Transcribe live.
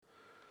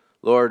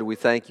Lord, we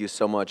thank you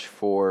so much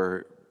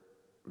for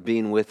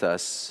being with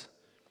us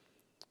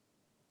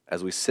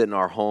as we sit in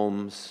our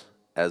homes,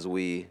 as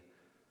we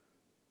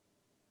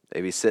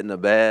maybe sit in a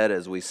bed,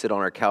 as we sit on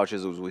our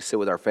couches, as we sit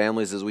with our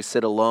families, as we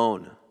sit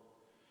alone.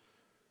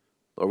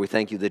 Lord, we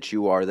thank you that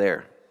you are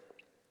there.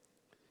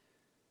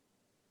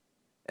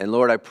 And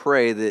Lord, I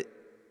pray that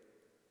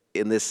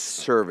in this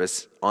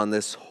service, on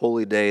this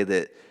holy day,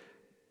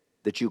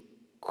 that you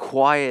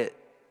quiet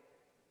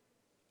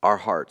our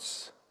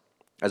hearts.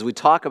 As we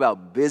talk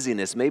about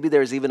busyness, maybe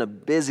there's even a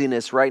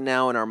busyness right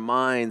now in our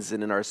minds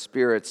and in our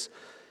spirits.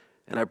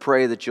 And I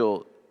pray that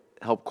you'll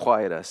help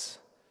quiet us,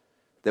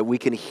 that we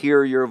can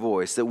hear your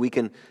voice, that we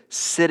can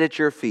sit at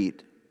your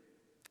feet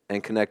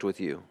and connect with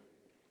you.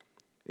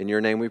 In your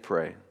name we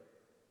pray.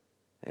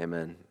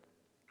 Amen.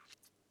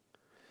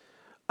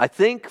 I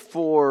think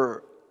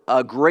for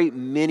a great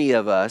many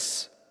of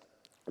us,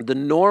 the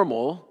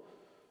normal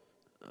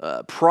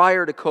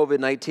prior to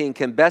COVID-19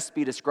 can best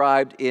be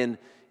described in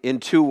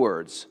two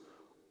words: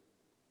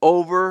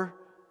 over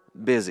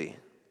busy.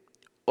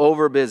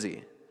 Over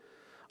busy.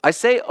 I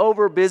say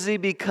over busy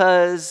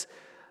because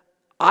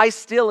I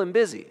still am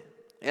busy,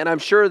 and I'm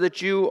sure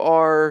that you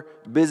are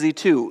busy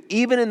too.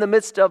 Even in the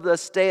midst of the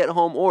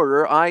stay-at-home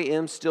order, I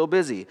am still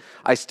busy.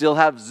 I still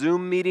have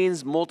Zoom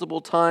meetings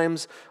multiple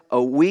times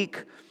a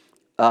week.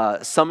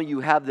 Some of you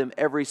have them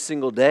every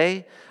single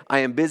day. I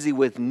am busy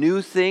with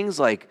new things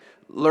like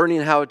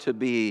learning how to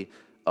be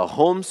a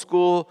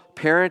homeschool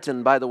parent.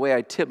 And by the way,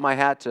 I tip my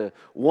hat to,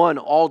 one,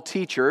 all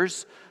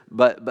teachers,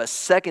 but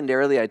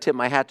secondarily, I tip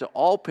my hat to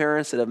all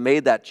parents that have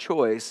made that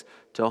choice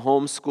to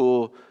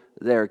homeschool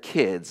their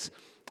kids.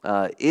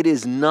 It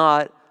is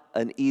not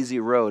an easy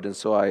road, and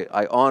so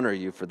I honor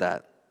you for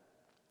that.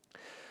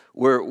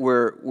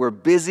 We're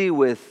busy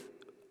with,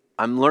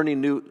 I'm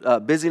learning new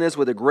busyness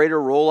with a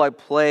greater role I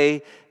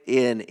play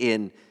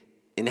in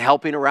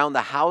helping around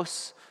the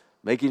house,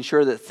 making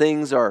sure that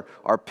things are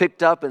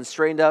picked up and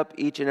straightened up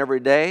each and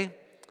every day.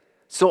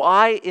 So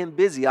I am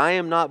busy. I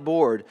am not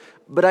bored,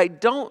 but I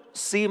don't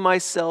see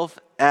myself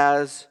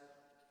as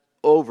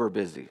over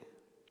busy.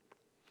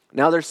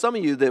 Now, there's some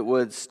of you that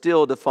would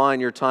still define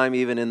your time,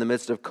 even in the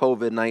midst of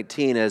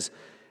COVID-19,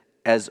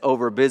 as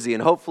over busy.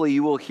 And hopefully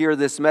you will hear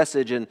this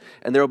message and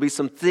there will be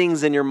some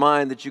things in your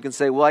mind that you can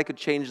say, well, I could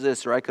change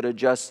this or I could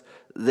adjust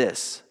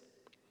this.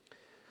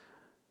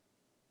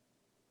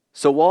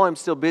 So while I'm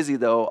still busy,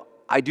 though,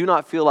 I do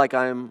not feel like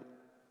I'm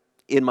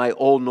in my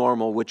old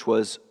normal, which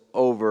was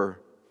over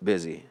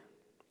busy.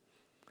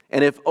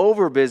 And if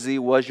over busy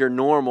was your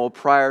normal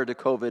prior to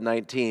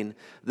COVID-19,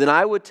 then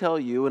I would tell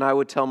you, and I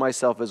would tell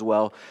myself as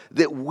well,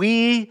 that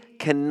we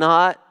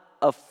cannot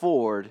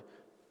afford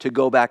to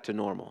go back to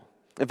normal.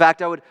 In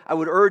fact, I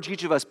would urge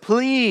each of us,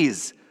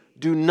 please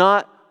do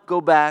not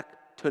go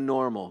back to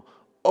normal.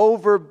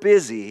 Over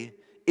busy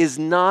is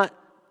not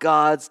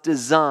God's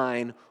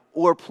design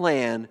or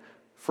plan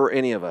for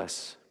any of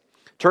us.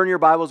 Turn your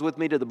Bibles with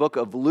me to the book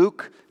of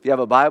Luke, if you have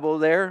a Bible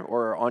there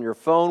or on your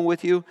phone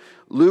with you.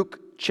 Luke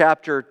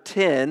chapter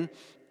 10,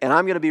 and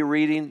I'm going to be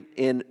reading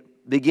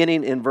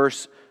beginning in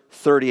verse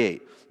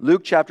 38.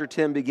 Luke chapter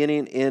 10,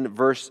 beginning in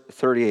verse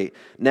 38.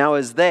 Now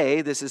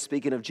this is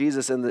speaking of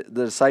Jesus and the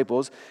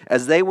disciples,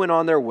 as they went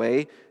on their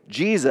way,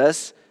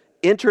 Jesus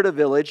entered a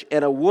village,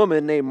 and a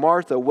woman named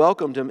Martha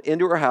welcomed him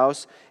into her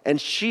house, and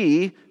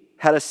she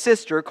had a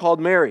sister called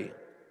Mary,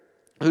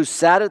 who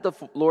sat at the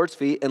Lord's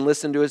feet and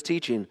listened to his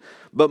teaching.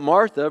 But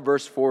Martha,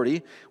 verse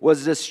 40,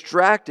 was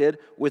distracted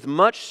with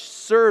much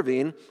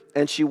serving,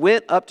 and she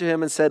went up to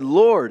him and said,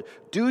 Lord,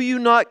 do you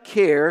not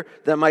care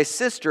that my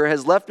sister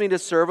has left me to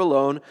serve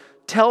alone?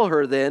 Tell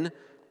her then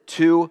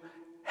to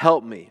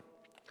help me.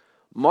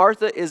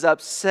 Martha is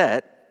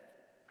upset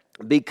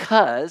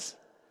because,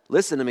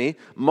 listen to me,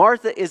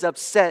 Martha is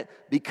upset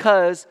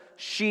because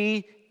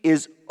she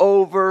is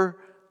over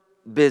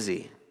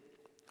busy.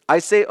 I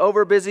say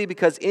over busy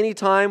because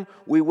anytime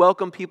we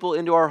welcome people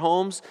into our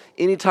homes,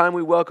 anytime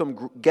we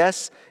welcome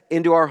guests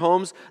into our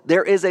homes,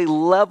 there is a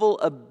level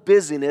of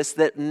busyness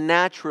that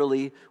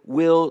naturally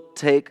will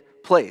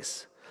take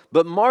place.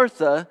 But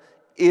Martha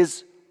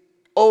is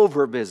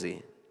over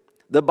busy.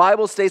 The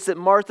Bible states that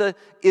Martha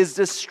is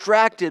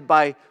distracted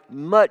by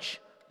much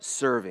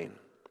serving.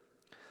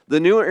 The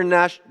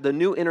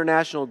New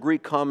International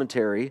Greek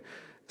Commentary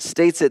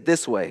states it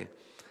this way.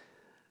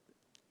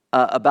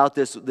 About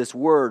this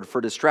word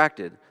for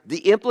distracted.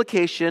 The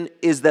implication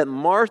is that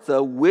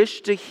Martha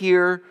wished to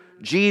hear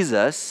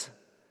Jesus,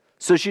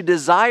 so she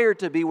desired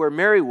to be where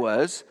Mary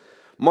was.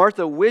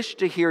 Martha wished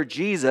to hear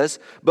Jesus,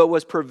 but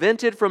was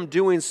prevented from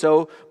doing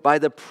so by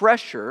the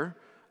pressure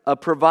of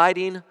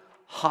providing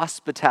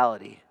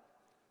hospitality.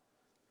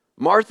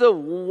 Martha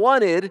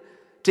wanted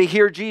to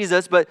hear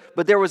Jesus, but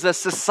there was a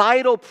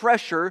societal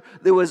pressure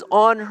that was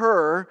on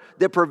her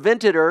that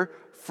prevented her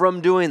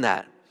from doing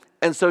that.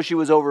 And so she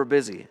was over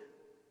busy.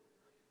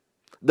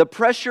 The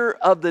pressure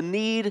of the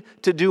need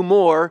to do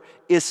more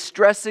is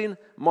stressing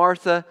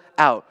Martha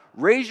out.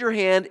 Raise your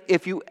hand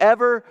if you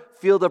ever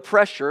feel the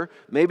pressure,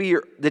 maybe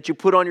that you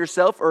put on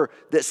yourself or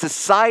that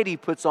society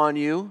puts on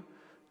you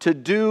to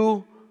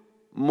do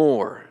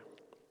more.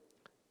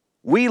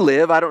 We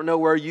live, I don't know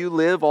where you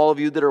live, all of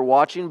you that are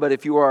watching, but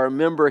if you are a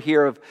member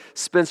here of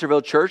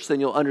Spencerville Church,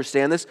 then you'll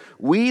understand this.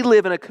 We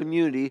live in a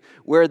community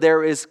where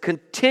there is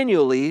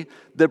continually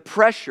the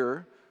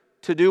pressure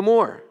to do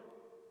more.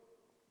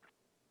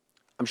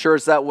 I'm sure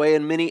it's that way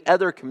in many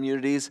other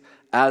communities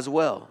as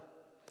well.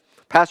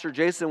 Pastor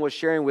Jason was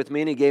sharing with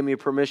me, and he gave me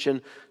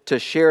permission to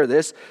share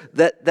this,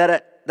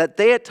 that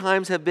they at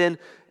times have been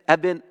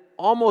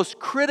almost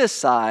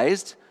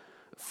criticized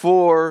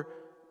for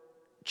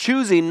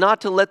choosing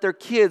not to let their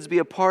kids be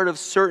a part of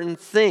certain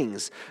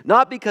things.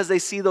 Not because they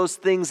see those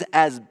things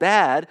as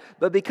bad,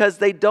 but because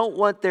they don't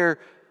want their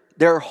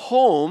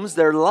homes,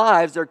 their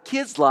lives, their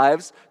kids'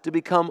 lives to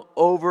become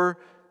over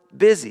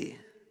busy.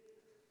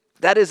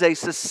 That is a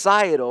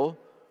societal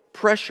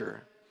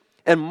pressure.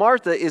 And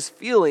Martha is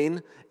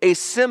feeling a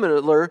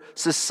similar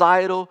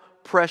societal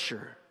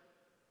pressure.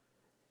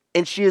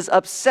 And she is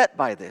upset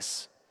by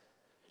this.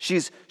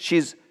 She's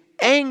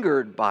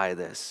angered by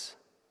this.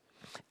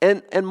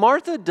 And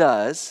Martha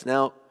does,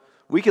 now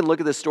we can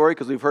look at this story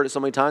because we've heard it so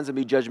many times and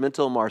be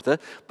judgmental of Martha,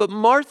 but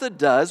Martha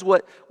does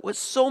what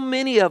so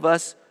many of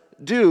us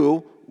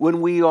do when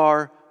we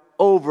are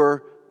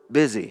over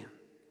busy.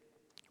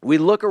 We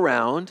look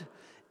around,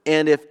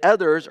 and if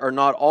others are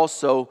not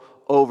also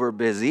over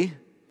busy,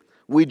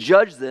 we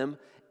judge them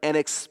and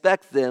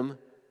expect them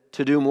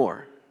to do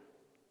more.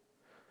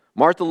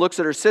 Martha looks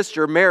at her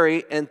sister,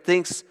 Mary, and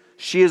thinks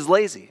she is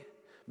lazy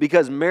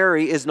because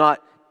Mary is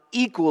not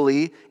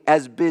equally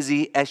as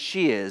busy as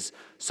she is.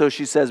 So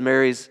she says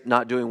Mary's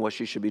not doing what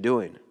she should be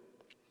doing.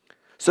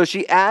 So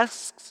she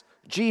asks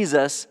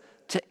Jesus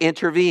to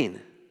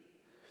intervene.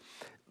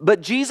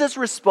 But Jesus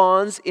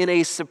responds in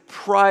a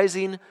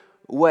surprising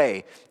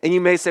way. And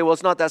you may say, well,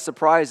 it's not that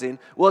surprising.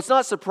 Well, it's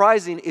not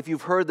surprising if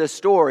you've heard this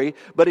story,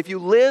 but if you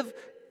live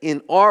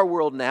in our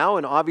world now,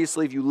 and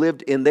obviously if you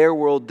lived in their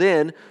world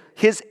then,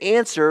 his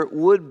answer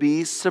would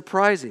be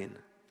surprising.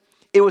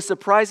 It was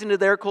surprising to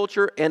their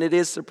culture, and it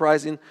is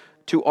surprising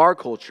to our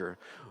culture.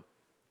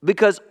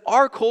 Because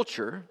our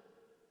culture,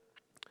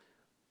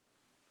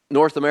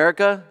 North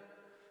America,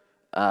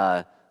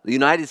 the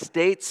United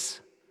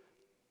States,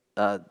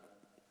 the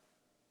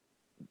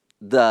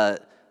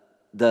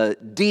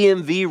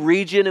DMV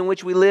region in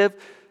which we live,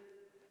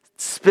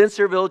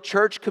 Spencerville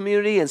Church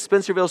community and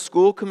Spencerville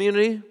School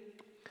community,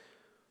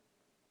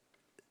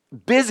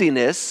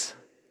 busyness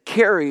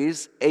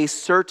carries a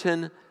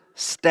certain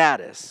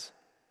status.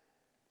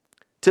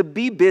 To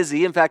be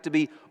busy, in fact, to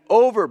be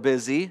over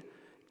busy,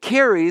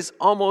 carries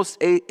almost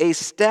a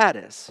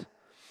status.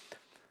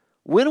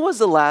 When was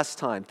the last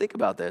time, think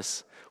about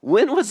this,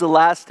 when was the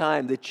last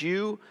time that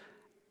you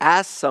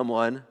asked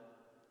someone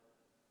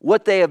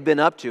what they have been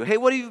up to? Hey,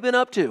 what have you been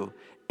up to?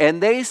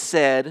 And they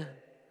said,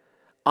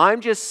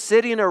 I'm just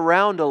sitting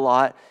around a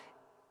lot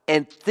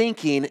and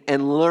thinking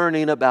and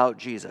learning about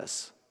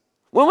Jesus.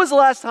 When was the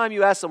last time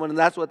you asked someone and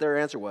that's what their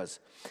answer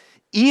was?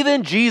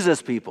 Even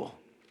Jesus people,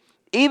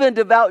 even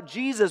devout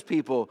Jesus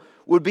people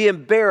would be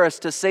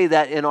embarrassed to say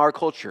that in our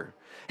culture.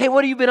 Hey,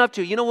 what have you been up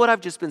to? You know what?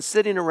 I've just been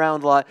sitting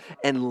around a lot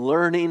and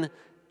learning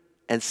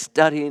and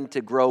studying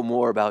to grow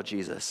more about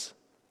Jesus.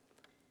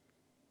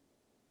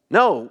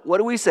 No, what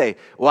do we say?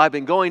 Well, I've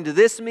been going to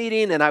this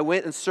meeting and I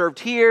went and served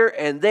here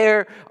and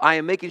there. I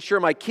am making sure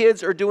my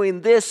kids are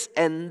doing this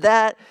and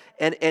that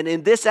and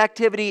in this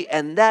activity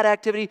and that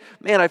activity.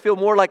 Man, I feel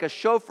more like a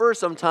chauffeur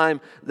sometime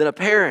than a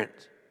parent.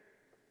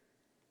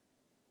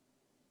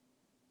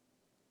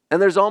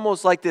 And there's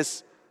almost like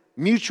this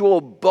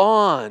mutual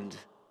bond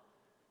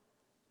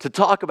to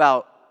talk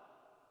about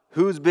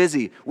who's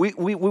busy. We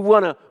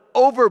want to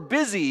over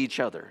busy each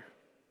other.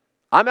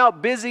 I'm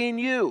out busying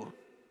you.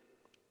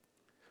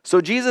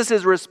 So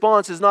Jesus'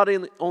 response is not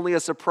only a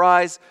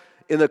surprise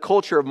in the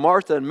culture of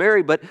Martha and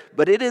Mary, but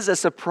it is a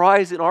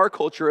surprise in our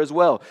culture as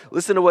well.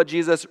 Listen to what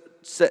Jesus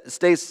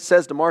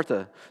says to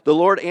Martha. The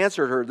Lord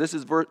answered her. This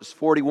is verse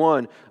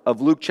 41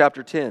 of Luke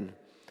chapter 10.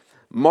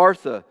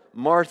 Martha,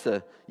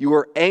 Martha, you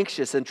are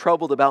anxious and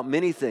troubled about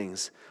many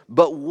things,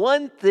 but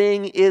one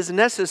thing is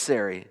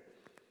necessary.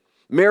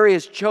 Mary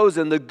has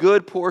chosen the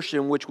good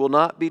portion which will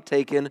not be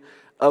taken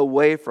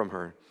away from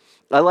her.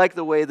 I like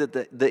the way that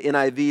the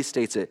NIV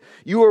states it.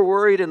 You are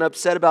worried and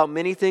upset about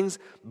many things,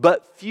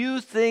 but few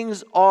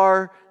things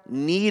are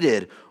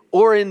needed,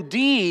 or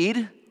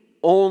indeed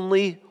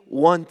only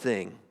one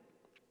thing.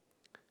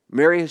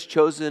 Mary has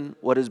chosen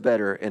what is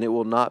better, and it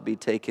will not be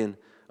taken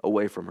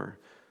away from her.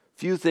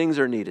 Few things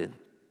are needed.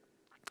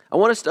 I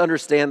want us to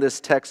understand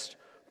this text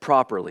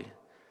properly.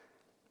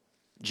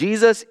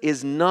 Jesus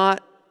is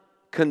not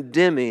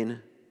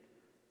condemning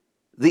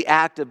the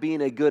act of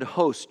being a good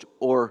host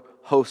or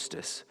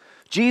hostess.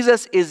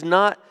 Jesus is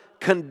not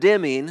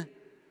condemning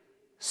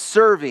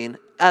serving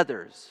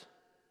others.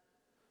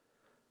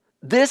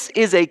 This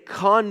is a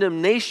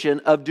condemnation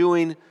of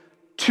doing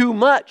too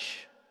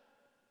much.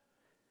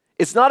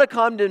 It's not a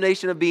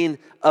condemnation of being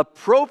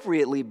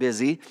appropriately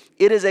busy.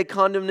 It is a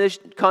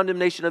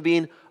condemnation of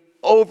being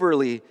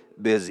overly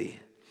busy.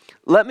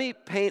 Let me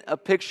paint a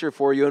picture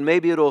for you, and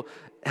maybe it'll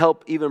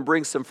help even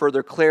bring some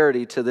further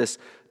clarity to this,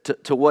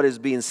 to what is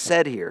being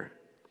said here.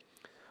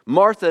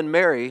 Martha and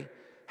Mary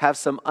have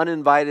some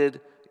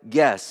uninvited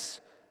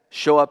guests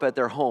show up at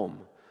their home.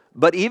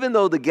 But even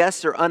though the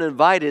guests are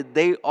uninvited,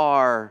 they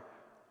are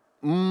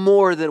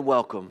more than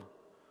welcome.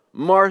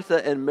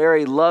 Martha and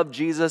Mary love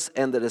Jesus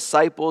and the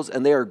disciples,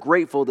 and they are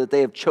grateful that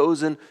they have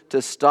chosen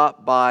to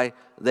stop by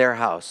their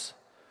house.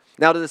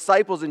 Now, the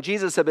disciples and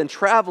Jesus have been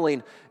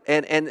traveling,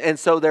 and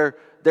so they're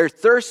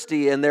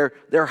thirsty and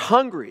they're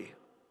hungry.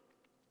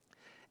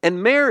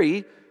 And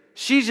Mary,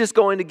 she's just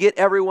going to get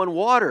everyone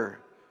water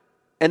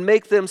and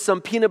make them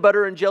some peanut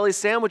butter and jelly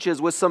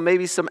sandwiches with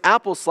maybe some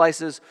apple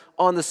slices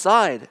on the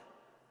side.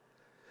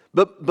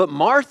 But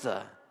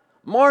Martha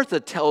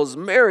tells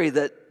Mary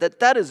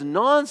that is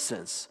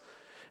nonsense.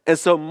 And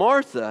so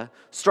Martha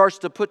starts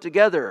to put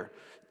together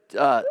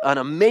an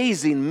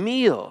amazing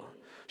meal.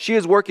 She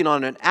is working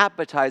on an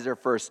appetizer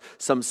first,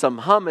 some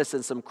hummus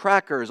and some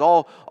crackers,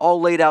 all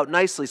laid out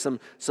nicely, some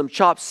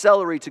chopped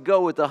celery to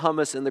go with the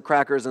hummus and the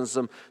crackers, and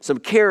some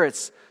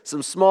carrots,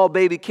 some small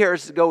baby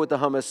carrots to go with the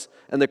hummus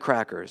and the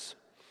crackers.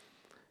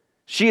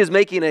 She is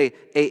making a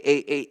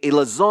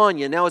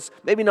lasagna. Now, it's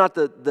maybe not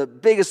the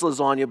biggest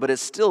lasagna, but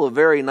it's still a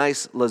very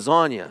nice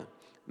lasagna.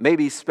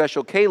 Maybe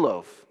special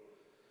K-loaf.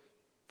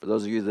 For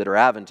those of you that are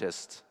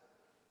Adventists,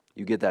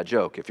 you get that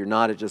joke. If you're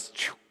not, it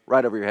just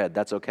right over your head.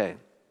 That's okay.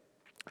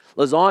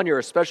 Lasagna or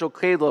a special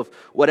K-loaf,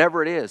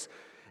 whatever it is.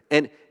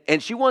 And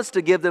she wants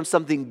to give them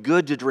something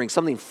good to drink,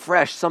 something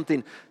fresh,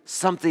 something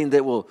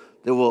that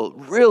will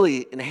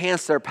really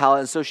enhance their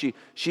palate. And so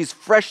she's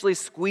freshly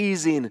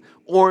squeezing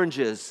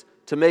oranges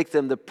to make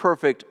them the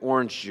perfect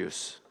orange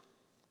juice.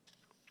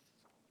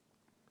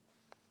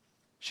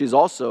 She's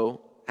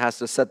also has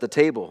to set the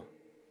table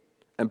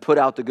and put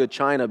out the good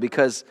china,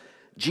 because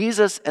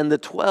Jesus and the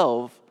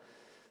 12,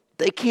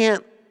 they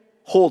can't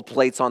hold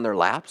plates on their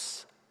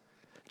laps.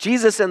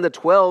 Jesus and the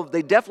 12,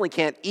 they definitely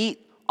can't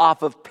eat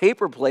off of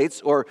paper plates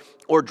or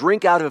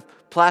drink out of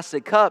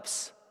plastic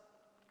cups.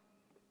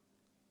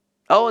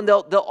 Oh, and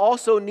they'll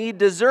also need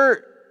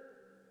dessert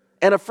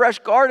and a fresh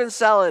garden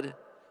salad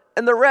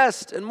and the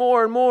rest and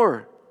more and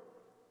more.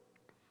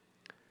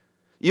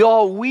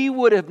 Y'all, we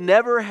would have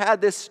never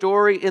had this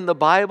story in the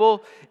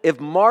Bible if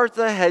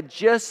Martha had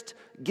just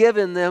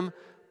given them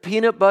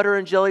peanut butter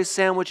and jelly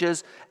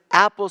sandwiches,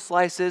 apple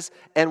slices,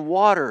 and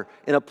water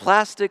in a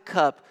plastic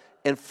cup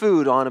and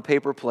food on a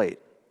paper plate.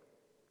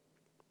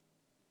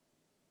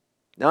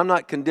 Now, I'm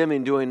not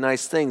condemning doing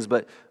nice things,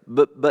 but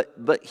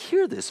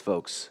hear this,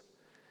 folks.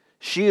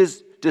 She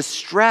is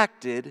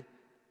distracted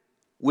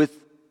with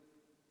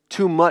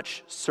too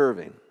much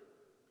serving.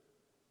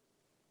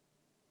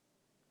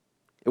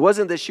 It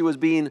wasn't that she was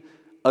being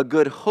a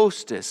good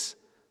hostess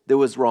that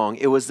was wrong.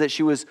 It was that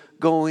she was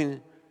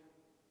going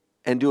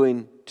and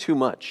doing too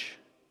much.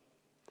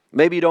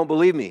 Maybe you don't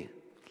believe me.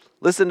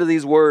 Listen to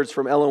these words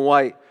from Ellen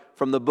White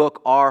from the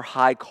book Our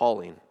High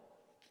Calling.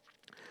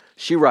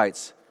 She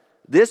writes,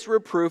 "This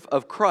reproof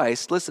of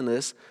Christ," listen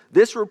to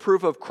this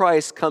reproof of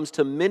Christ comes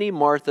to many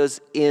Marthas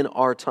in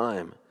our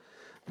time.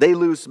 They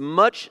lose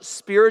much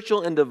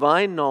spiritual and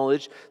divine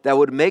knowledge that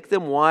would make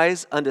them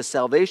wise unto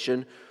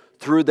salvation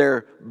through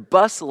their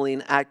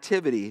bustling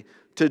activity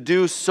to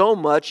do so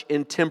much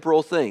in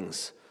temporal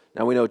things.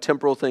 Now we know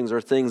temporal things are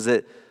things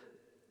that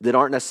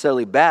aren't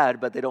necessarily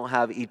bad, but they don't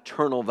have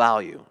eternal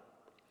value.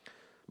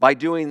 By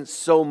doing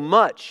so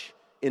much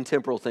in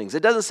temporal things.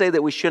 It doesn't say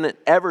that we shouldn't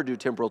ever do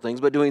temporal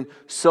things, but doing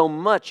so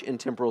much in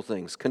temporal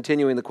things.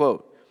 Continuing the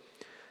quote.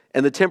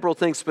 And the temporal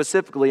things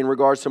specifically in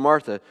regards to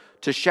Martha,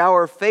 to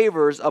shower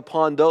favors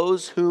upon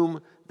those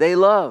whom they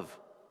love.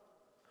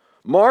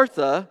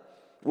 Martha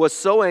was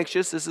so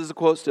anxious, this is a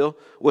quote still,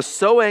 was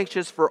so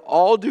anxious for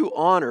all due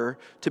honor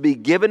to be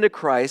given to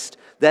Christ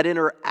that in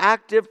her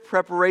active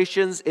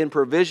preparations in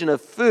provision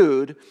of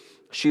food,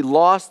 she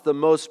lost the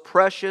most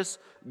precious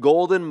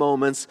golden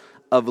moments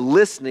of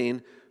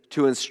listening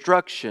to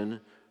instruction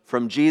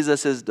from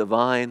Jesus'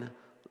 divine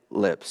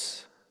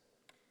lips.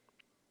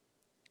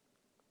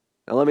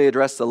 Now let me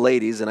address the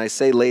ladies, and I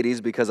say ladies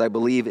because I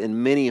believe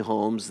in many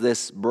homes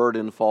this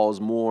burden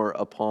falls more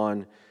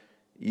upon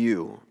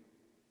you.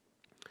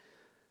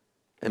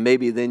 And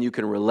maybe then you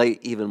can relate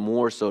even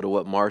more so to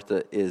what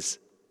Martha is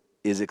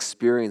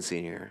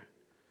experiencing here.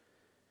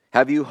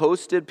 Have you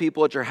hosted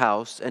people at your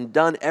house and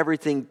done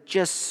everything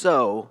just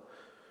so,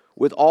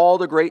 with all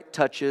the great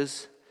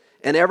touches,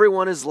 and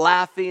everyone is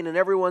laughing and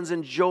everyone's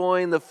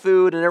enjoying the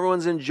food and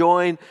everyone's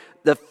enjoying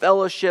the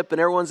fellowship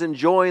and everyone's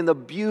enjoying the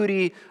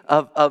beauty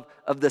of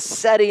the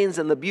settings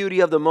and the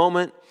beauty of the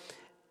moment,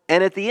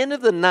 and at the end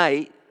of the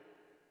night,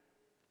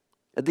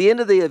 at the end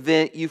of the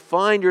event, you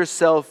find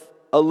yourself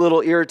a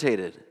little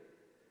irritated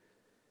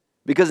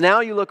because now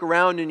you look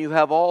around and you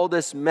have all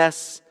this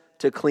mess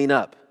to clean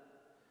up.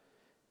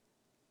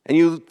 And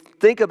you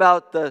think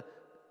about the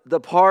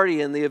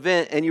party and the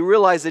event, and you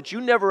realize that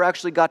you never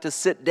actually got to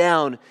sit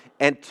down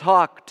and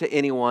talk to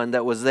anyone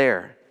that was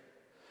there.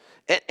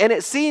 And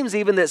it seems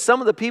even that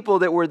some of the people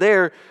that were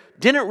there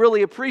didn't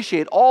really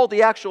appreciate all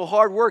the actual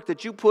hard work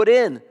that you put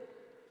in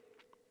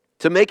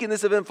to making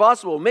this event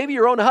possible. Maybe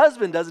your own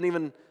husband doesn't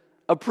even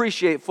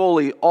appreciate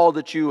fully all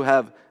that you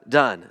have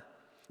done.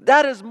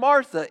 That is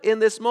Martha in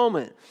this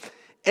moment.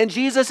 And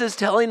Jesus is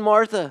telling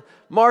Martha,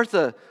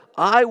 Martha,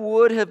 I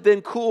would have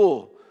been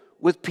cool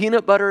with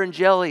peanut butter and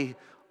jelly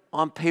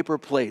on paper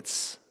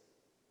plates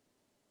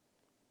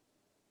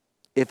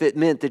if it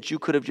meant that you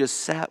could have just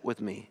sat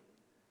with me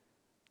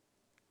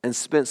and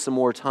spent some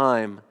more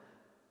time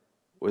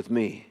with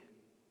me.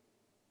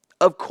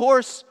 Of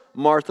course,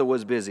 Martha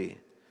was busy.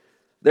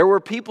 There were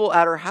people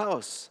at her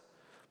house,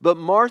 but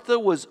Martha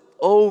was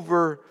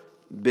over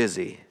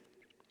busy.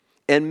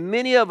 And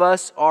many of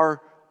us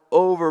are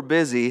over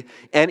busy,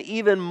 and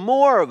even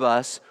more of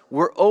us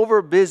were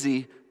over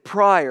busy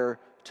prior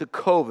to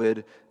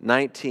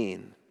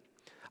COVID-19.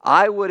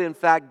 I would in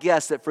fact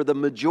guess that for the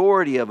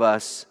majority of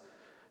us,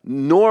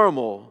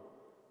 normal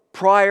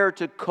prior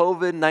to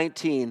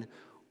COVID-19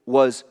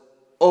 was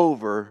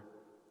over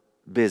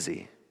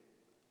busy.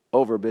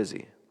 Over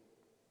busy.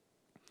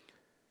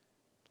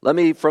 Let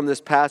me, from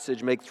this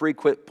passage, make three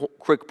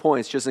quick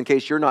points, just in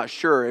case you're not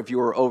sure if you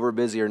were over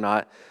busy or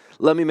not.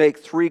 Let me make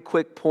 3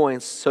 quick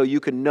points so you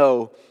can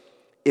know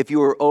if you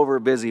were over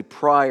busy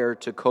prior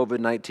to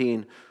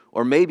COVID-19,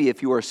 or maybe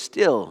if you are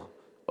still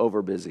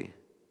over busy.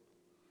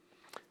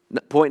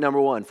 Point number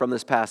 1 from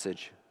this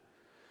passage.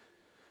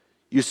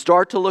 You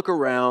start to look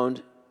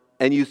around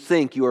and you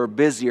think you are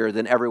busier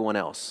than everyone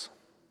else.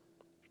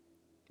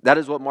 That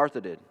is what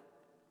Martha did.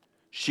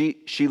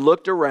 She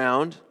looked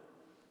around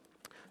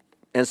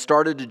and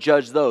started to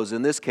judge those.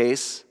 In this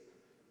case,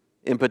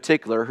 in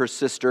particular, her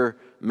sister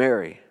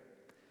Mary.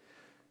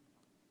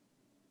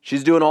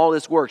 She's doing all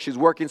this work. She's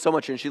working so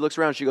much, and she looks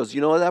around and she goes,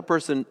 you know, that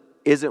person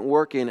isn't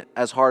working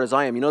as hard as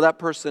I am. You know, that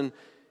person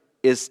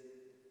is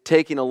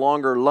taking a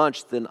longer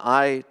lunch than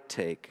I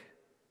take.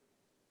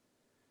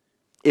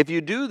 If you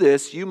do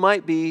this, you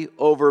might be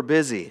over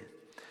busy.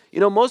 You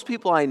know, most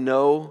people I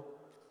know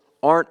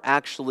aren't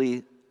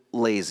actually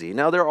lazy.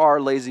 Now, there are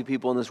lazy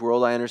people in this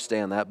world, I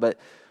understand that, but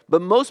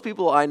most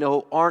people I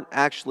know aren't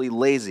actually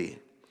lazy.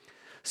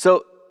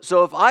 So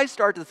if I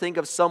start to think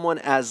of someone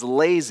as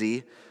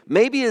lazy,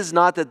 maybe it's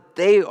not that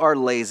they are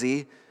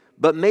lazy,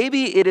 but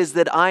maybe it is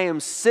that I am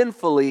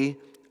sinfully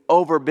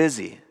over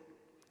busy.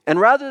 And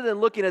rather than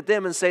looking at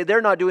them and say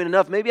they're not doing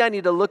enough, maybe I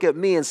need to look at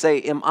me and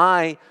say, am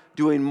I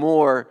doing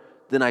more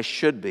than I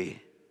should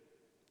be?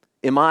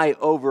 Am I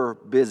over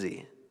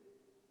busy?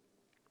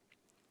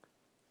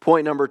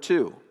 Point number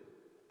 2.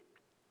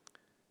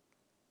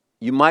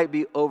 You might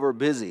be over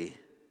busy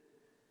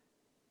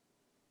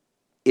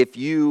if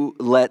you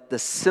let the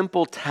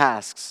simple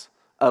tasks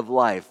of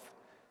life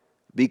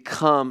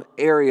become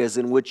areas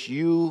in which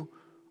you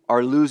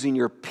are losing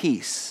your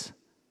peace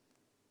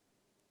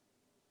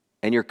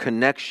and your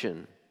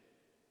connection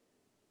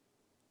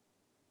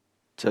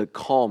to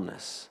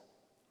calmness.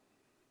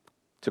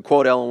 To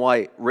quote Ellen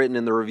White, written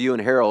in the Review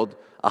and Herald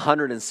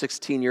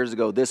 116 years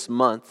ago this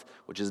month,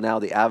 which is now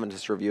the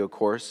Adventist Review, of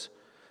course,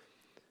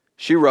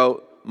 she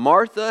wrote,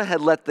 Martha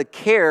had let the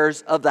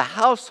cares of the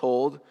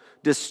household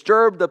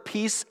disturb the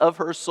peace of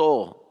her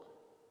soul.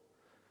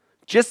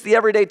 Just the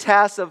everyday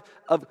tasks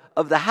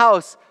of the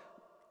house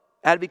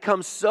had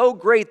become so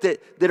great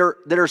that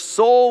her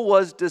soul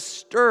was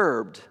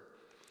disturbed.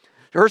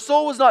 Her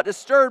soul was not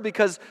disturbed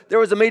because there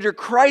was a major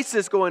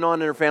crisis going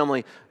on in her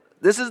family.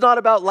 This is not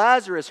about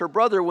Lazarus, her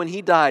brother, when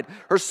he died.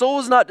 Her soul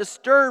was not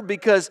disturbed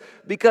because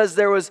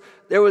there was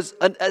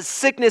a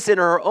sickness in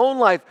her own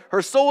life.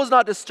 Her soul was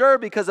not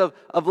disturbed because of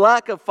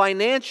lack of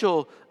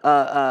financial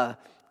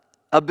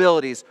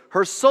abilities.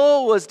 Her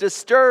soul was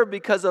disturbed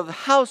because of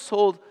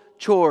household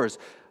chores.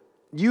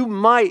 You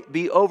might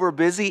be over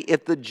busy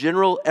if the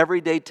general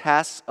everyday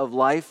tasks of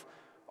life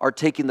are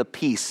taking the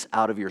peace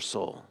out of your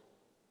soul.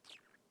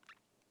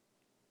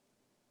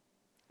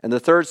 And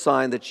the third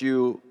sign that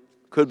you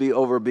could be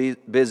over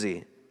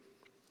busy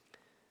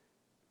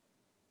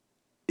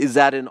is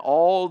that in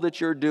all that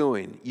you're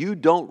doing, you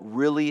don't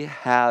really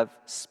have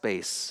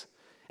space.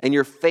 And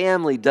your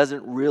family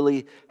doesn't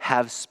really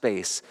have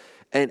space.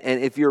 And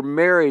if you're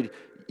married,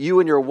 you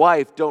and your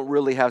wife don't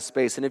really have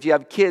space. And if you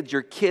have kids,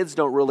 your kids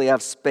don't really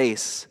have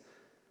space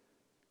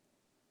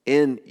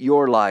in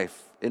your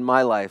life, in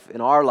my life,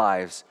 in our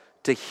lives,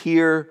 to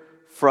hear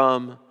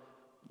from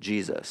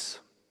Jesus.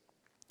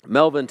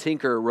 Melvin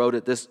Tinker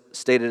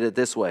stated it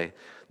this way: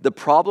 the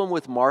problem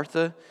with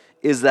Martha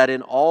is that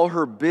in all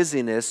her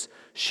busyness,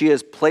 she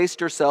has placed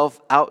herself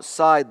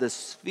outside the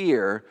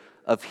sphere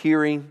of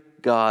hearing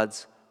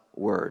God's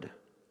word.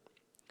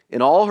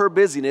 In all her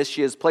busyness,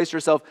 she has placed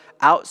herself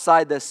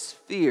outside the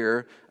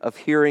sphere of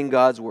hearing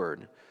God's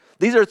word.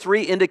 These are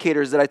 3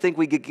 indicators that I think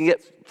we could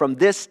get from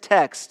this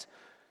text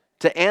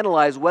to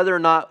analyze whether or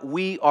not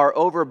we are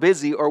over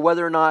busy or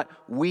whether or not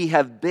we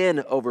have been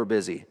over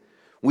busy.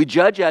 We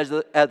judge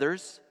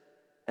others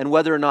and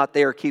whether or not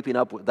they are keeping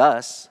up with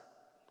us.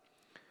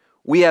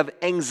 We have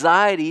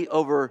anxiety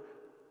over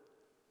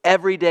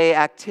everyday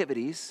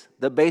activities,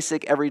 the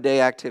basic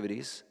everyday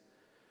activities.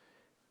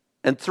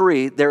 And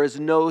 3, there is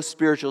no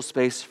spiritual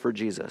space for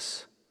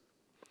Jesus.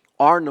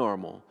 Our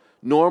normal,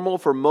 Normal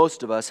for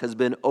most of us has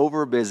been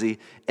over busy,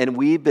 and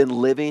we've been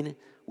living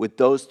with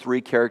those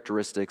three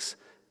characteristics.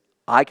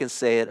 I can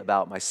say it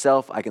about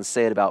myself, I can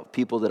say it about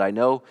people that I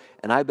know,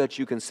 and I bet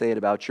you can say it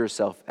about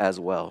yourself as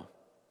well.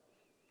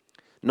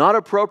 Not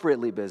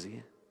appropriately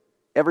busy.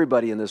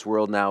 Everybody in this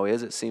world now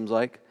is, it seems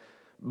like,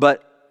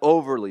 but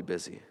overly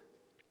busy.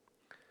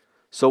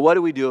 So what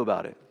do we do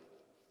about it?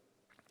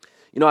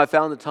 You know, I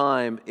found the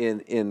time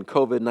in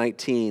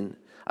COVID-19,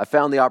 I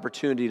found the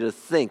opportunity to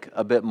think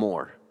a bit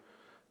more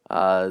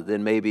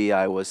than maybe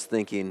I was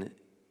thinking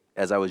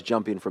as I was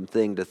jumping from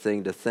thing to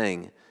thing to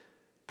thing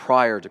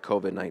prior to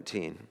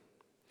COVID-19.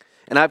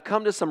 And I've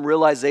come to some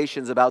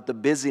realizations about the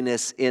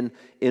busyness in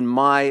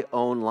my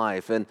own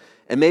life. And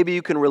maybe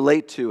you can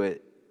relate to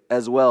it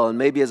as well. And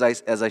maybe as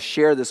I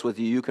share this with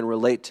you, you can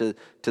relate to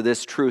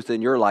this truth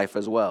in your life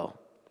as well.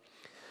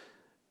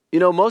 You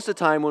know, most of the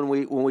time when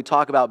we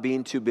talk about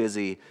being too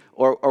busy,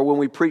 or when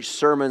we preach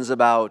sermons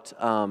about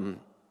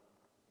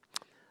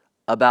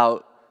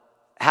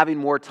having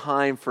more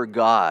time for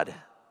God,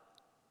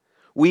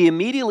 we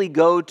immediately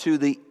go to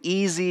the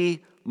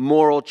easy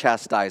moral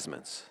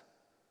chastisements.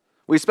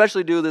 We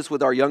especially do this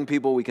with our young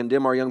people. We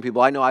condemn our young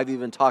people. I know I've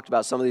even talked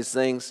about some of these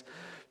things.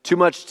 Too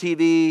much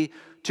TV,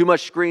 too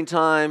much screen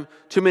time,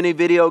 too many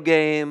video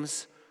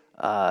games,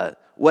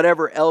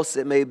 whatever else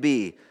it may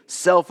be.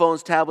 Cell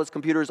phones, tablets,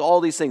 computers,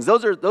 all these things.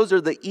 Those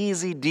are the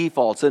easy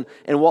defaults. And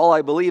while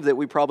I believe that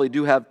we probably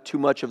do have too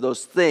much of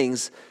those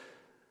things,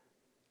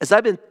 as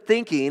I've been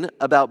thinking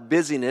about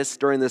busyness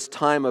during this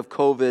time of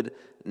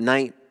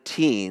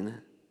COVID-19,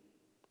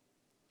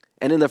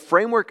 and in the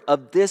framework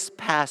of this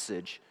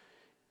passage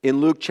in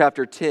Luke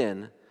chapter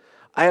 10,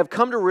 I have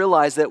come to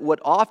realize that what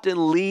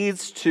often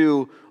leads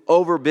to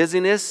over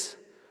busyness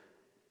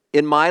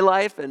in my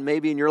life, and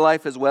maybe in your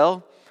life as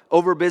well,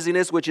 over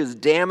busyness which is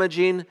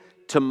damaging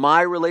to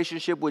my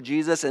relationship with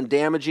Jesus and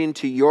damaging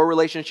to your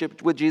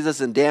relationship with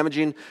Jesus and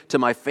damaging to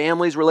my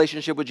family's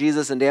relationship with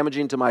Jesus and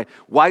damaging to my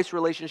wife's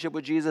relationship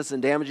with Jesus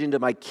and damaging to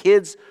my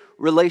kids'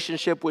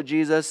 relationship with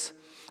Jesus.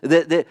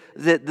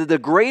 The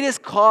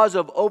greatest cause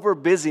of over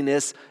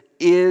busyness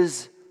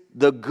is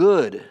the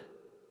good.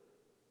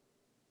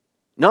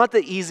 Not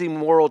the easy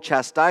moral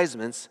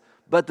chastisements,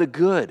 but the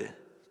good.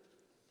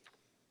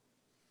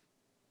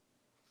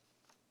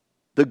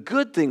 The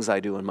good things I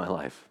do in my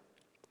life.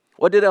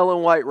 What did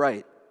Ellen White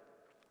write?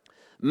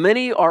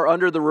 Many are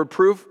under the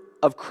reproof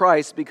of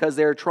Christ because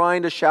they are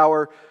trying to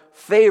shower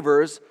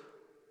favors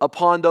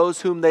upon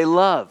those whom they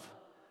love.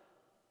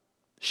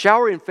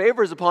 Showering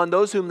favors upon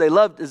those whom they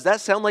love, does that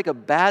sound like a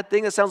bad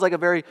thing? It sounds like a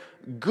very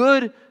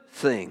good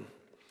thing.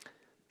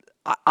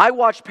 I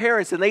watch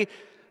parents and they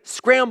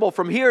scramble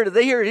from here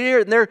to here to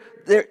here, and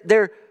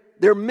they're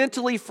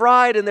mentally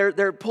fried and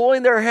they're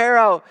pulling their hair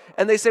out,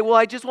 and they say, well,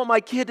 I just want my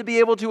kid to be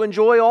able to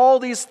enjoy all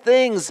these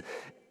things.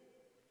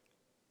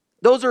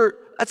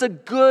 That's a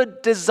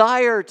good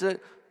desire to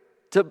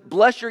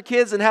bless your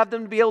kids and have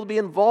them to be able to be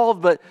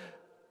involved,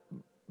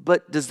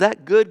 but does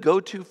that good go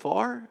too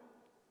far?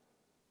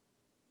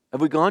 Have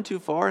we gone too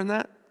far in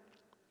that?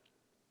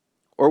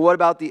 Or what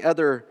about the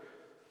other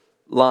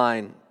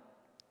line?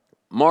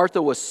 Martha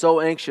was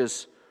so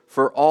anxious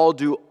for all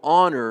due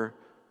honor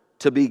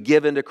to be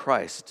given to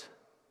Christ.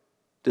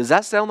 Does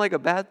that sound like a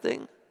bad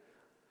thing?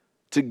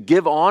 To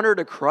give honor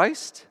to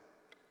Christ?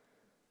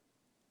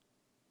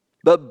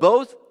 But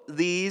both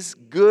these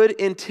good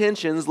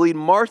intentions lead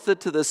Martha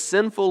to the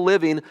sinful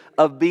living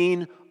of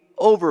being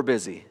over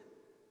busy.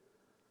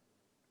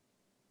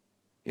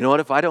 You know what?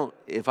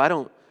 If I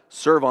don't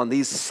serve on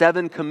these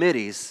 7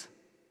 committees,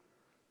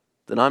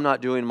 then I'm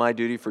not doing my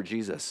duty for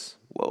Jesus.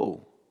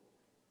 Whoa.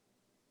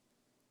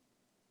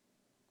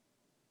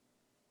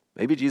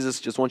 Maybe Jesus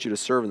just wants you to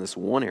serve in this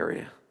one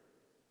area,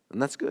 and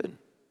that's good.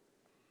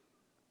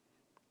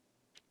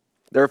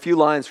 There are a few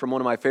lines from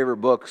one of my favorite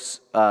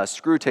books,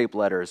 Screwtape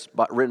Letters,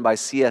 written by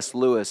C.S.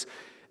 Lewis.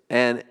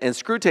 And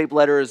Screwtape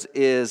Letters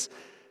is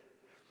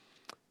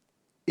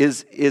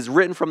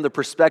written from the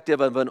perspective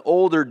of an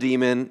older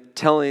demon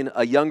telling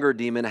a younger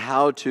demon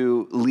how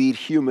to lead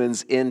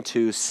humans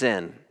into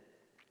sin.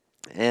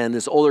 And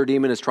this older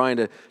demon is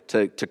trying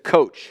to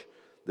coach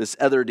this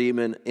other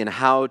demon in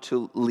how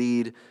to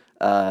lead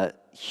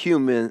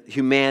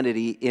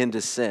humanity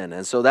into sin.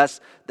 And so that's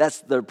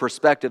the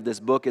perspective this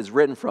book is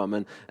written from.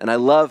 And I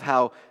love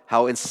how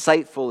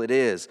insightful it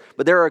is.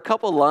 But there are a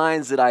couple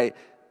lines that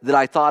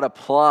I thought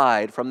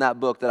applied from that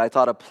book that I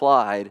thought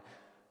applied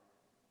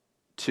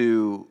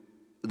to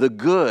the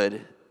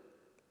good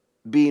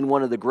being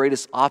one of the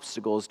greatest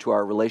obstacles to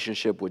our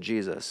relationship with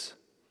Jesus.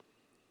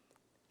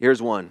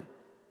 Here's one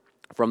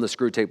from the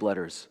Screwtape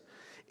Letters.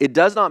 It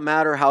does not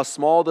matter how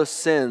small the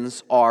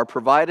sins are,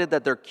 provided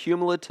that their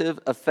cumulative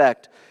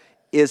effect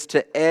is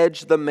to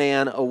edge the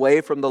man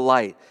away from the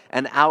light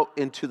and out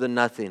into the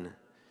nothing.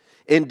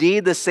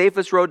 Indeed, the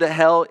safest road to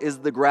hell is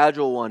the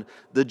gradual one,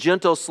 the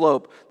gentle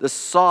slope, the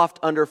soft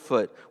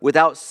underfoot,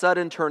 without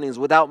sudden turnings,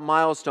 without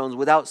milestones,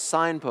 without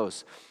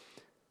signposts.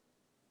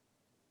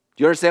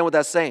 Do you understand what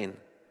that's saying?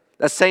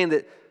 That's saying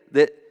that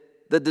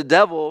the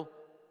devil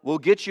will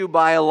get you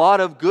by a lot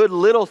of good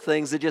little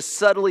things that just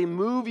subtly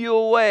move you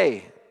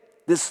away,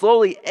 that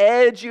slowly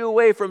edge you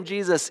away from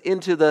Jesus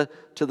into the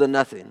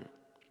nothing.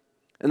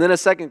 And then a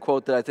second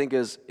quote that I think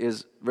is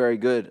very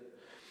good.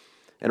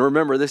 And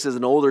remember, this is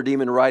an older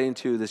demon writing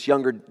to this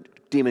younger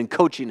demon,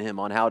 coaching him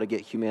on how to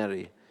get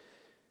humanity.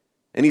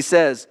 And he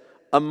says,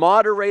 "A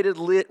moderated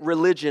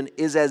religion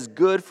is as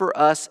good for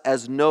us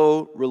as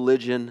no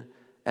religion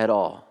at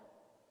all."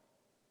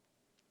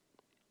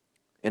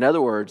 In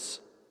other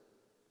words,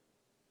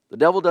 the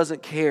devil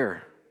doesn't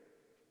care.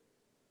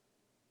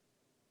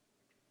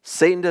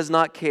 Satan does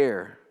not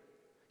care.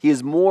 He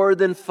is more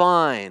than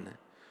fine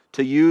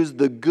to use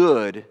the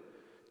good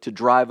to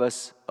drive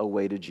us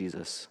away to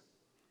Jesus.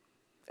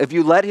 If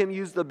you let him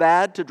use the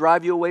bad to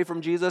drive you away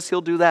from Jesus,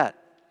 he'll do that.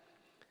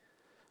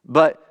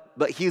 But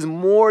he's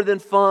more than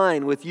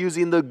fine with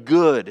using the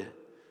good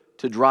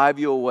to drive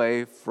you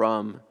away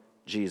from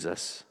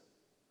Jesus.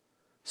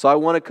 So I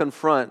want to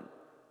confront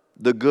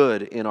the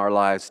good in our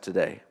lives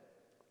today.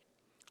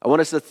 I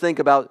want us to think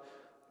about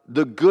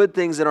the good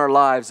things in our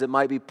lives that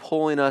might be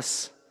pulling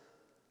us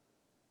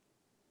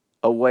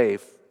away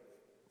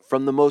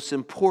from the most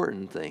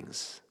important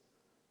things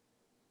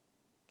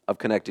of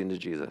connecting to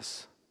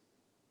Jesus.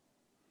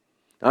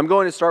 I'm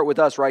going to start with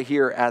us right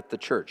here at the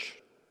church,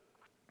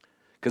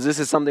 because this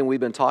is something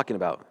we've been talking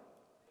about.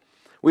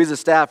 We as a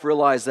staff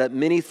realized that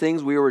many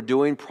things we were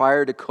doing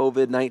prior to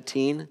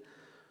COVID-19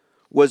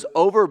 was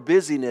over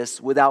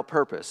busyness without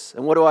purpose.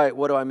 And what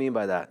do I mean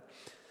by that?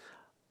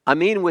 I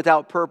mean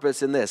without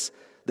purpose in this,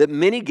 that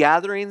many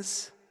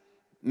gatherings,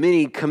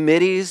 many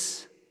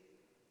committees,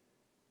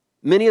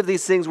 many of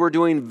these things we're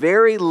doing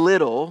very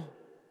little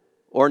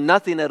or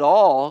nothing at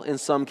all in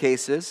some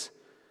cases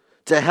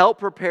to help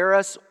prepare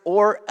us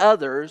or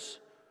others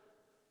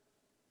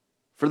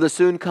for the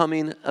soon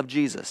coming of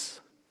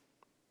Jesus.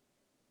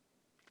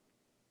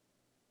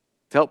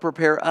 To help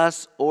prepare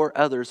us or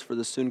others for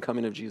the soon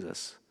coming of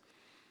Jesus.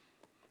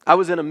 I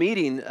was in a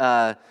meeting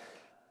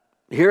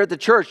here at the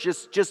church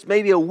just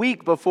maybe a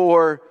week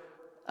before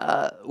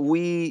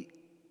we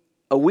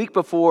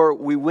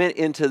went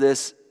into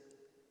this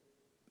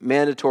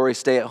mandatory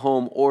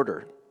stay-at-home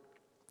order.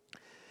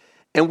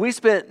 And we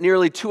spent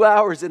nearly 2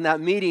 hours in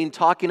that meeting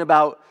talking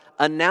about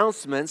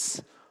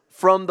announcements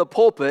from the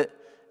pulpit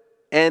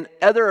and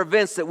other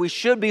events that we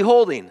should be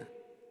holding.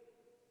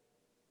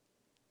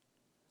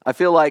 I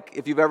feel like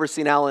if you've ever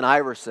seen Allen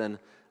Iverson,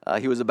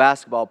 he was a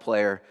basketball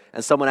player,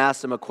 and someone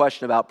asked him a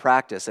question about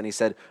practice, and he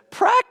said,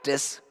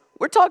 "Practice?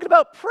 We're talking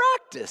about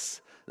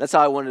practice." That's how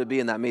I wanted to be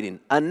in that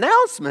meeting.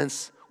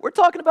 Announcements? We're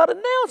talking about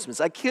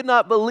announcements. I could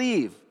not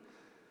believe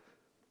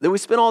that we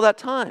spent all that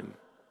time.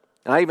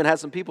 And I even had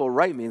some people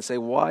write me and say,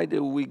 "Why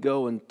do we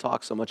go and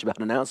talk so much about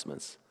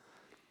announcements?"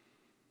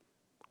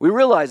 We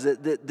realize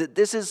that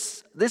this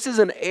is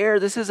an error.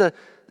 This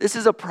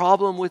is a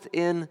problem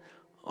within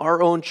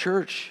our own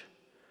church.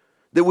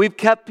 That we've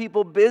kept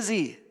people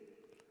busy,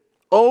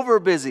 over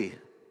busy,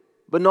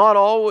 but not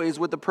always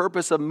with the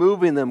purpose of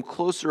moving them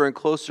closer and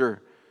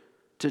closer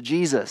to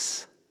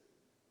Jesus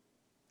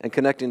and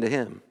connecting to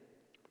Him.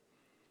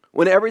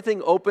 When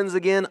everything opens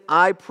again,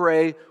 I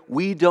pray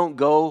we don't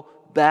go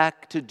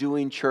back to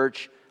doing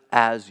church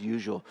as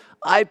usual.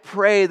 I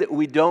pray that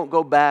we don't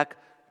go back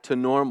to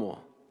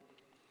normal.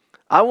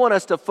 I want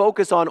us to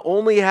focus on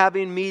only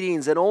having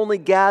meetings and only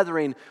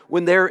gathering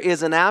when there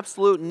is an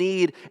absolute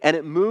need and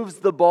it moves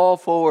the ball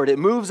forward. It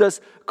moves us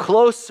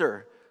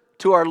closer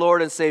to our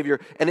Lord and Savior,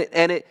 and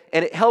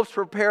it helps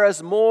prepare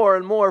us more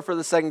and more for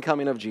the second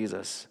coming of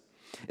Jesus.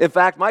 In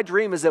fact, my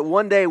dream is that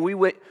one day we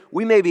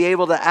may be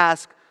able to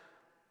ask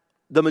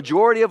the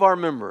majority of our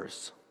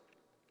members,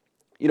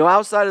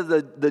 outside of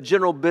the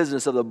general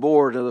business of the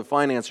board or the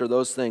finance or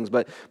those things,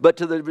 but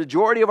to the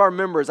majority of our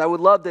members, I would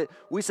love that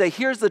we say,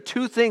 here's the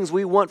two things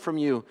we want from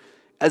you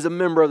as a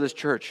member of this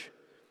church.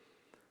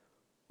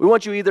 We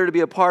want you either to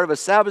be a part of a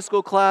Sabbath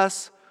school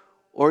class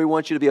or we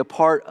want you to be a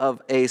part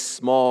of a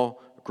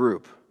small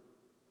group.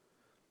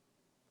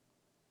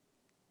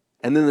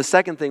 And then the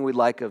second thing we'd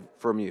like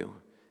from you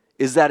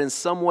is that in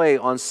some way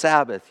on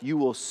Sabbath you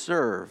will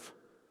serve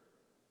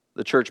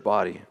the church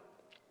body.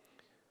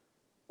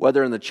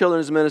 Whether in the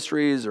children's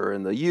ministries or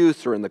in the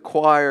youth or in the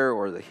choir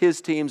or the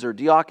his teams or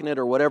diaconate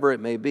or whatever it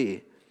may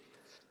be.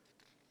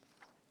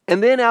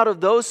 And then out of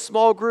those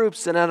small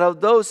groups and out of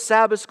those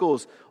Sabbath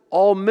schools,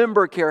 all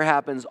member care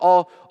happens,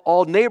 all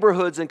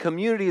neighborhoods and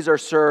communities are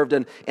served,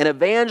 and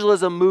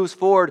evangelism moves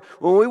forward.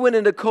 When we went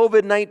into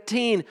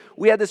COVID-19,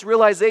 we had this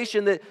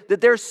realization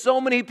that there's so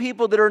many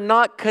people that are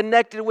not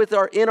connected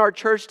in our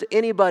church to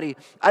anybody.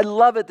 I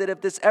love it that if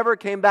this ever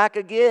came back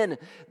again,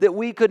 that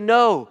we could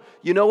know,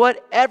 you know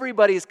what?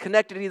 Everybody's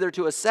connected either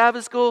to a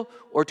Sabbath school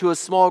or to a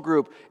small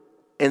group,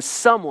 and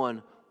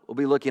someone will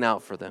be looking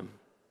out for them.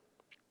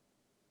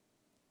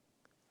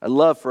 I'd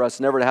love for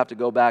us never to have to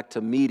go back to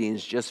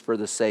meetings just for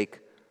the sake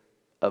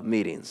of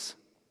meetings.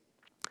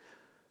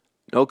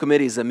 No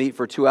committees that meet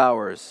for 2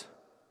 hours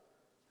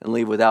and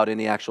leave without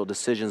any actual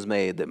decisions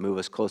made that move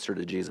us closer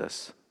to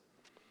Jesus.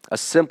 A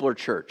simpler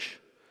church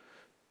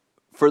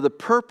for the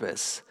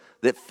purpose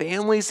that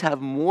families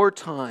have more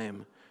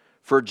time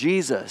for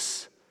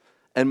Jesus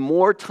and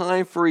more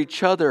time for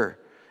each other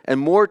and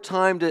more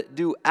time to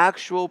do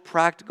actual,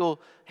 practical,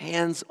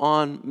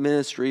 hands-on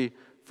ministry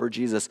for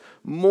Jesus.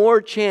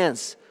 More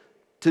chance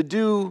to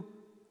do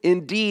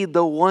indeed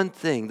the one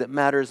thing that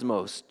matters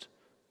most,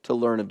 to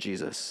learn of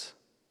Jesus.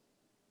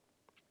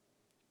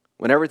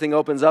 When everything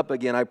opens up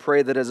again, I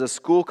pray that as a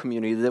school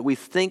community that we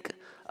think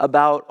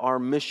about our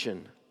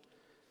mission.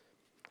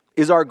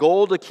 Is our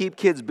goal to keep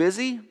kids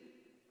busy?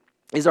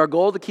 Is our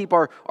goal to keep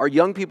our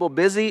young people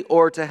busy,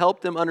 or to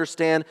help them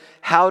understand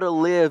how to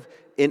live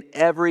in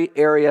every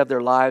area of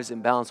their lives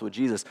in balance with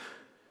Jesus?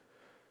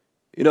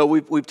 You know,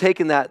 we've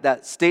taken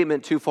that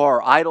statement too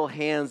far. Idle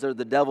hands are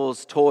the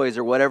devil's toys,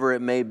 or whatever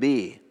it may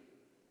be.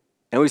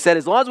 And we said,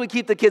 as long as we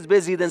keep the kids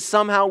busy, then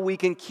somehow we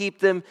can keep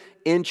them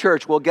in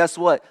church. Well, guess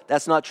what?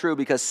 That's not true,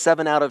 because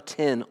 7 out of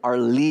 10 are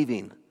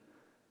leaving.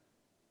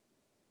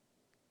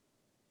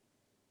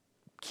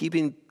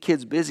 Keeping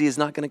kids busy is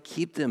not going to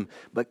keep them,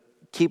 but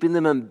keeping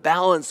them in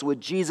balance with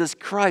Jesus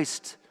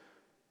Christ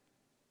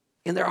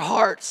in their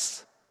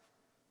hearts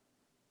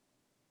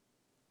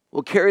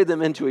will carry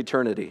them into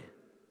eternity.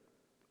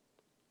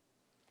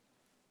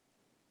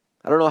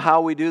 I don't know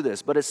how we do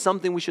this, but it's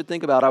something we should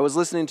think about. I was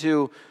listening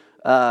to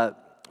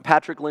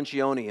Patrick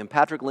Lencioni, and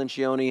Patrick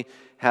Lencioni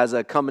has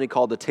a company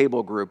called the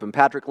Table Group. And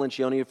Patrick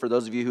Lencioni, for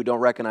those of you who don't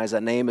recognize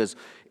that name, is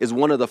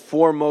one of the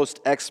foremost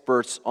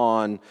experts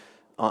on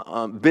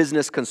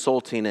business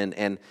consulting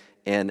and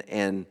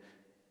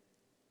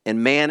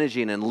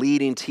managing and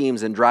leading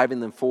teams and driving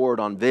them forward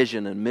on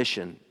vision and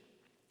mission.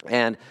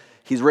 And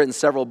he's written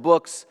several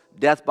books: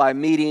 Death by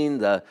Meeting,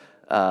 The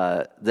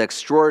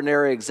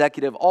Extraordinary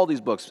Executive, all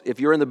these books. If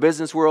you're in the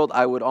business world,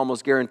 I would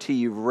almost guarantee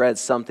you've read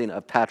something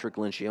of Patrick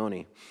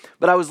Lencioni.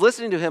 But I was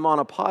listening to him on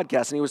a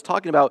podcast, and he was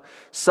talking about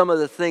some of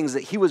the things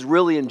that he was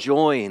really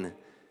enjoying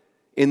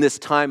in this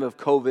time of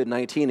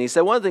COVID-19. He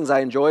said, one of the things I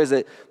enjoy is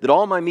that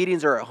all my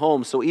meetings are at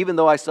home, so even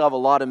though I still have a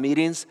lot of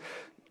meetings,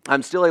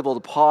 I'm still able to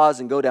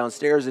pause and go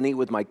downstairs and eat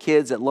with my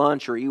kids at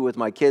lunch, or eat with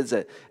my kids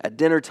at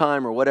dinner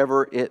time, or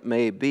whatever it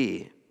may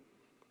be.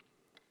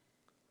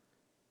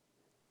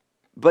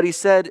 But he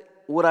said,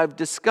 what I've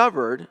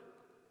discovered,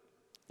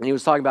 and he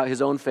was talking about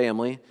his own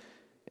family,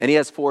 and he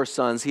has 4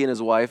 sons. He and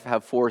his wife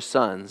have 4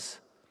 sons.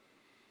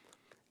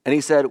 And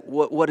he said,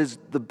 what is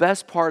the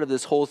best part of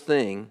this whole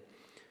thing,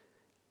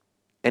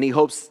 and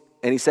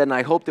he said, and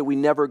I hope that we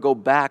never go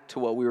back to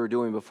what we were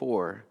doing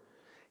before.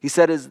 He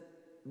said, is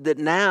that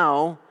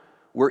now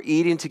we're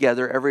eating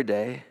together every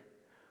day,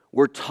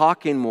 we're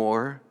talking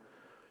more,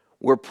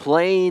 we're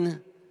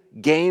playing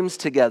games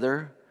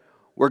together,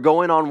 we're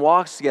going on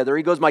walks together.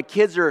 He goes, my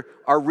kids are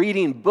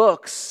reading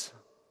books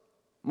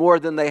more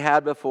than they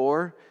had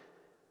before.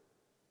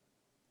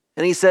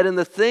 And he said, and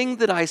the thing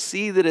that I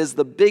see that is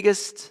the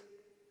biggest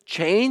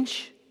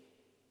change,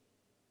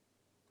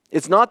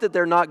 it's not that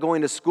they're not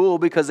going to school,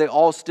 because they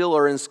all still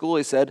are in school.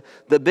 He said,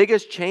 the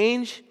biggest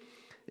change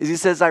is, he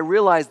says, I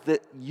realized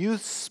that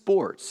youth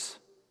sports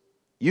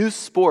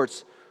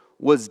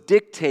was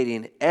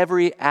dictating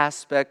every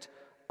aspect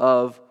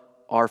of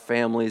our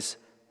family's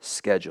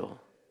schedule.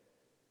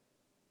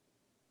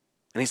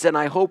 And he said, and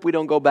I hope we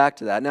don't go back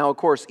to that. Now, of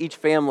course, each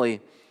family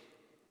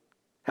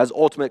has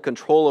ultimate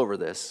control over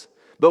this.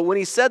 But when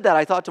he said that,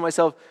 I thought to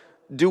myself,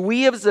 do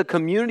we as a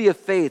community of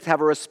faith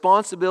have a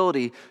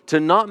responsibility to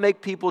not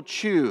make people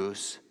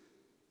choose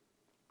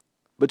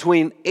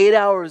between 8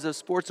 hours of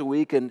sports a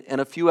week and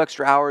a few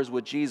extra hours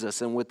with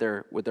Jesus and with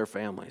their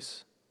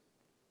families?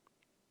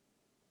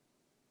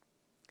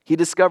 He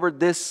discovered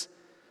this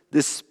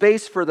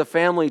space for the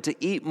family to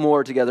eat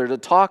more together, to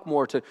talk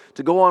more, to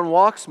go on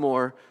walks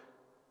more,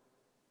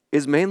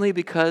 is mainly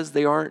because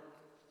they aren't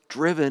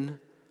driven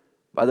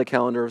by the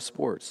calendar of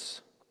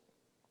sports.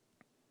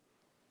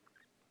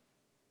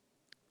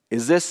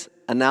 Is this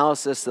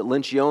analysis that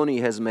Lencioni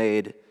has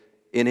made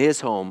in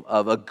his home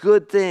of a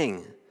good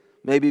thing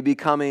maybe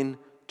becoming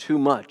too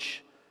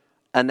much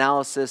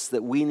analysis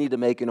that we need to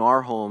make in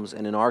our homes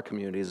and in our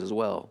communities as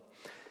well?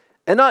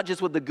 And not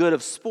just with the good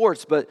of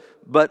sports,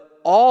 but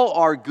all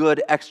our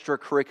good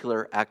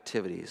extracurricular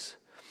activities.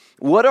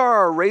 What are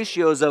our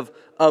ratios of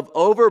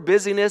over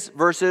busyness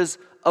versus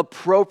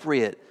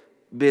appropriate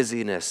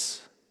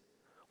busyness,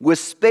 with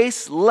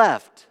space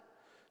left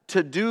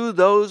to do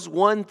those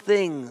one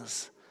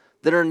things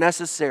that are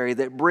necessary,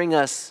 that bring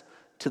us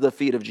to the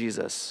feet of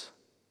Jesus?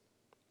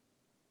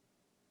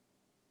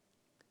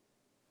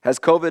 Has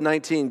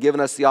COVID-19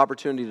 given us the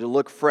opportunity to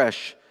look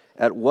fresh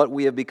at what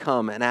we have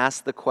become and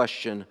ask the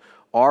question,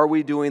 are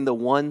we doing the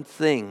one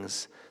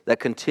things that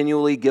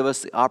continually give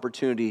us the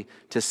opportunity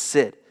to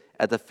sit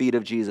at the feet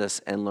of Jesus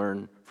and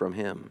learn from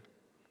Him?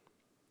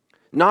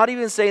 Not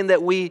even saying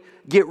that we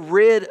get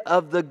rid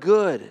of the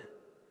good,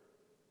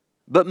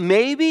 but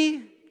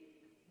maybe,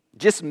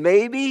 just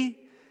maybe,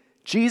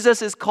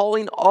 Jesus is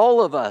calling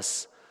all of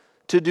us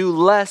to do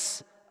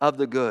less of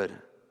the good.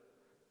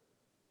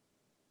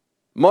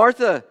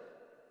 Martha,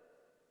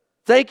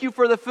 thank you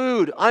for the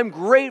food. I'm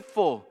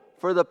grateful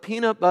for the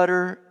peanut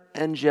butter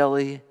and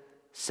jelly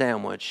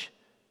sandwich.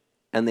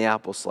 and the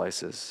apple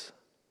slices.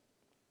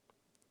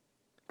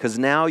 Because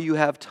now you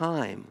have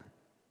time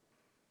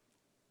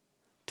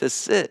to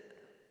sit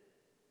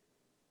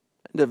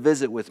and to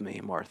visit with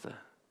me, Martha.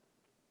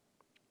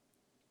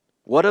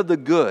 What of the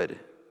good?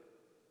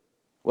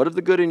 What of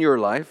the good in your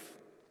life?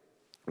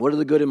 What of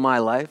the good in my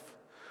life?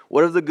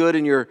 What of the good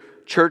in your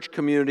church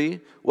community?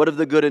 What of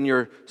the good in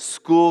your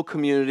school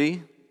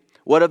community?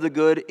 What of the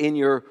good in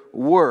your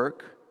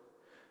work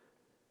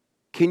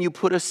can you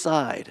put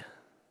aside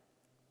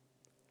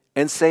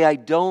and say, I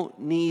don't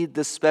need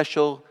the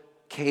special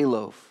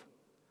K-loaf.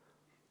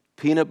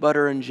 Peanut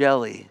butter and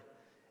jelly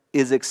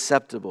is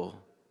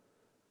acceptable,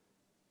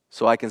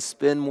 so I can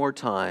spend more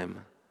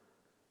time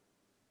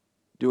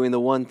doing the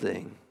one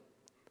thing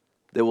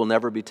that will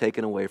never be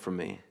taken away from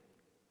me,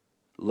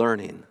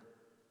 learning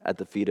at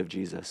the feet of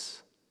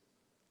Jesus.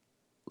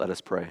 Let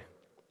us pray.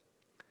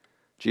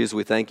 Jesus,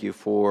 we thank you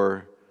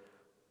for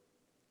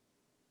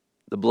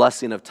the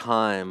blessing of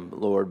time,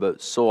 Lord,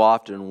 but so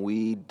often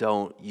we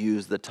don't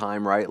use the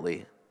time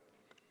rightly.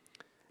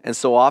 And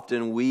so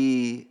often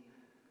we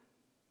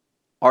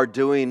are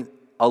doing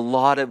a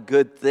lot of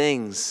good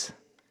things,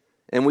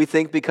 and we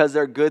think because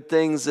they're good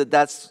things that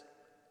that's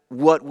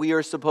what we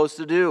are supposed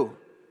to do.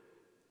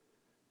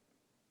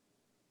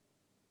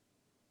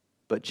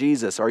 But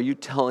Jesus, are you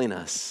telling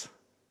us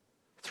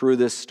through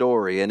this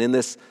story and in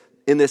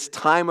this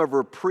time of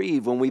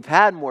reprieve, when we've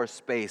had more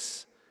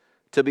space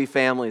to be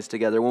families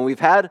together, when we've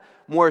had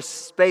more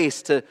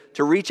space to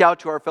reach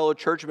out to our fellow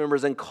church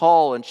members and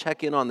call and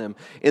check in on them,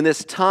 in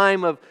this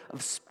time of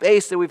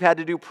space that we've had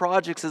to do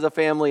projects as a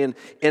family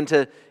and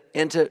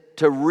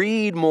to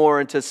read more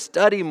and to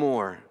study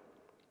more,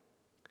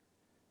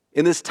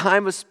 in this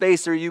time of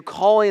space, are you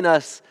calling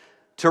us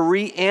to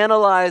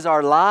reanalyze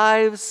our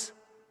lives?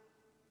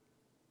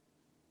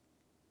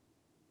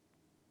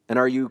 And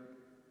are you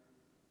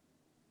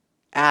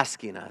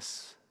asking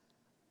us,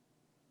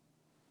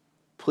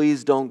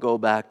 please don't go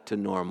back to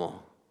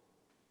normal,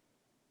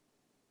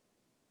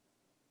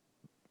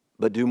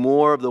 but do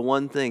more of the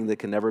one thing that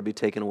can never be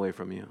taken away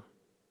from you?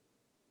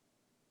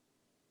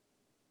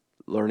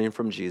 Learning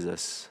from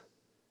Jesus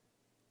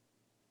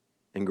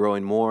and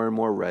growing more and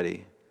more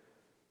ready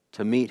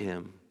to meet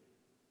Him,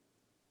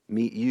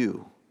 meet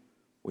you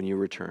when you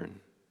return.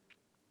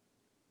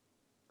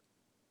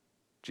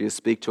 Jesus,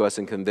 speak to us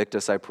and convict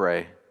us, I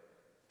pray.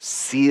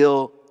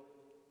 Seal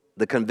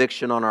the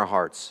conviction on our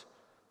hearts.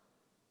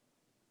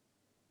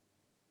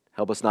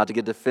 Help us not to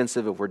get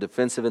defensive. If we're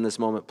defensive in this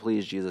moment,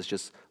 please, Jesus,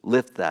 just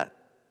lift that.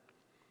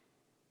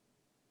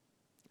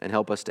 And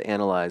help us to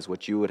analyze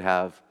what you would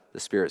have the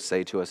Spirit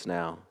say to us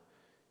now.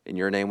 In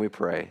your name we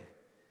pray.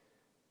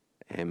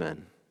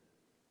 Amen.